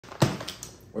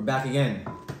We're back again.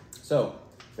 So,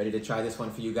 ready to try this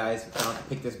one for you guys.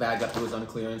 Pick this bag up. It was on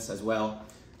clearance as well.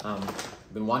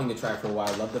 Been wanting to try it for a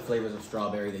while. Love the flavors of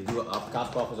strawberry. They do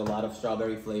Costco offers a lot of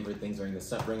strawberry flavored things during the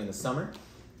spring and the summer.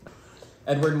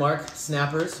 Edward Marc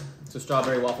Snappers. It's a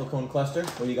strawberry waffle cone cluster.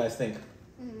 What do you guys think?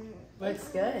 Looks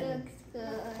good. Looks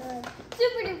good.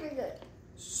 Super duper good.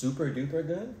 Super duper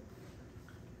good?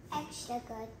 Extra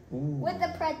good. Ooh. With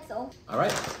the pretzel. All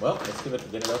right, well, let's get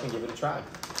it open, give it a try.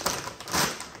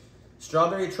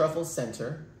 Strawberry truffle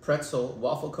center, pretzel,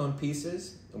 waffle cone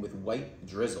pieces, and with white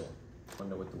drizzle. I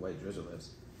wonder what the white drizzle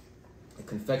is. A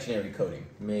confectionery coating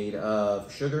made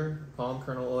of sugar, palm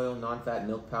kernel oil, non-fat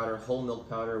milk powder, whole milk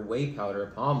powder, whey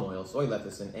powder, palm oil, soy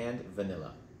lecithin, and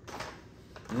vanilla.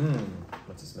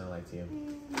 What's it smell like to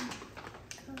you?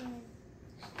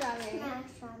 Strawberry.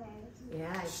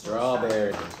 Yeah.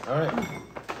 Strawberry. All right.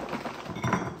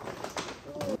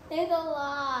 There's a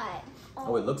lot.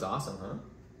 Oh, it looks awesome, huh?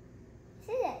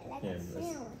 See it like Yeah, a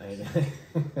sandwich.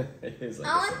 it is like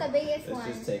I want the biggest Let's one.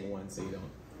 just take one so you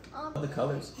don't. Love the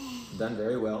colors. Done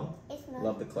very well. It smells.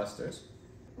 Love the clusters.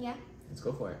 Yeah. Let's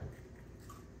go for it.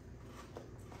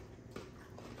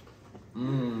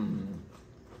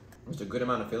 There's a good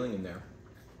amount of filling in there.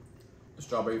 The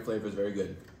strawberry flavor is very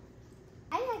good.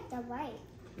 I like the white.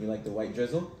 You like the white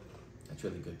drizzle? That's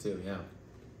really good too, yeah.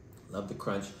 Love the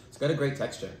crunch. It's got a great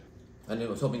texture. I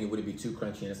was hoping it wouldn't be too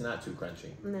crunchy, and it's not too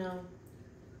crunchy. No.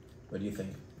 What do you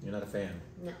think? You're not a fan?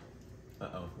 No.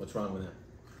 Uh-oh, what's wrong with it?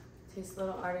 Tastes a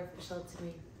little artificial to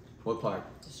me. What part?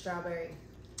 The strawberry.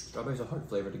 Strawberry's a hard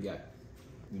flavor to get.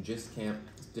 You just can't,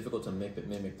 it's difficult to mimic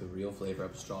the real flavor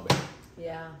of strawberry.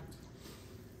 Yeah.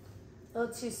 A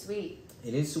little too sweet.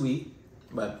 It is sweet,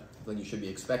 but I feel like you should be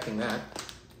expecting that.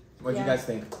 What did you guys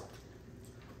think?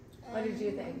 What did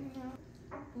you think?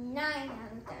 9 out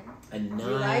of 10. A 9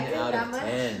 You liked it out that of much?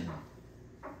 10.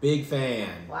 Big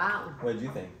fan. Wow. What did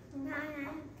you think? 9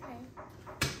 out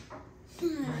of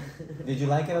 10. Did you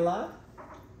like it a lot?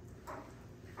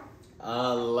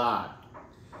 A lot.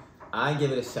 I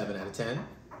give it a 7 out of 10.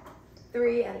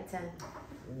 3 out of 10.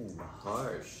 Ooh,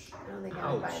 harsh. I don't think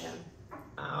I would buy them.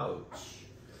 Ouch.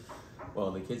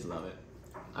 Well, the kids love it.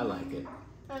 I like it.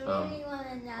 I really want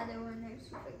another one. They're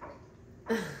super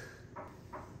good.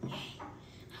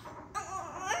 I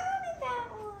wanted that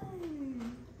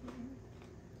one.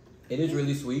 It is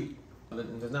really sweet.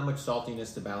 There's not much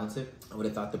saltiness to balance it. I would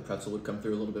have thought the pretzel would come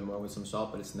through a little bit more with some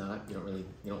salt, but it's not. You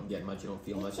don't get much. You don't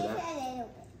feel much of that. Just a little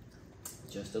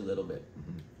bit. Just a little bit.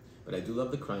 But I do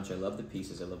love the crunch. I love the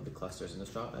pieces. I love the clusters and the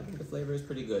straw. I think the flavor is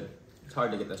pretty good. It's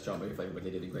hard to get that strawberry flavor, but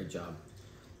they did a great job.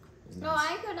 No,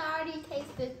 I could already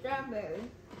taste the strawberry.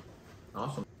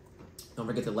 Awesome. Don't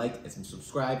forget to like and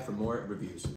subscribe for more reviews.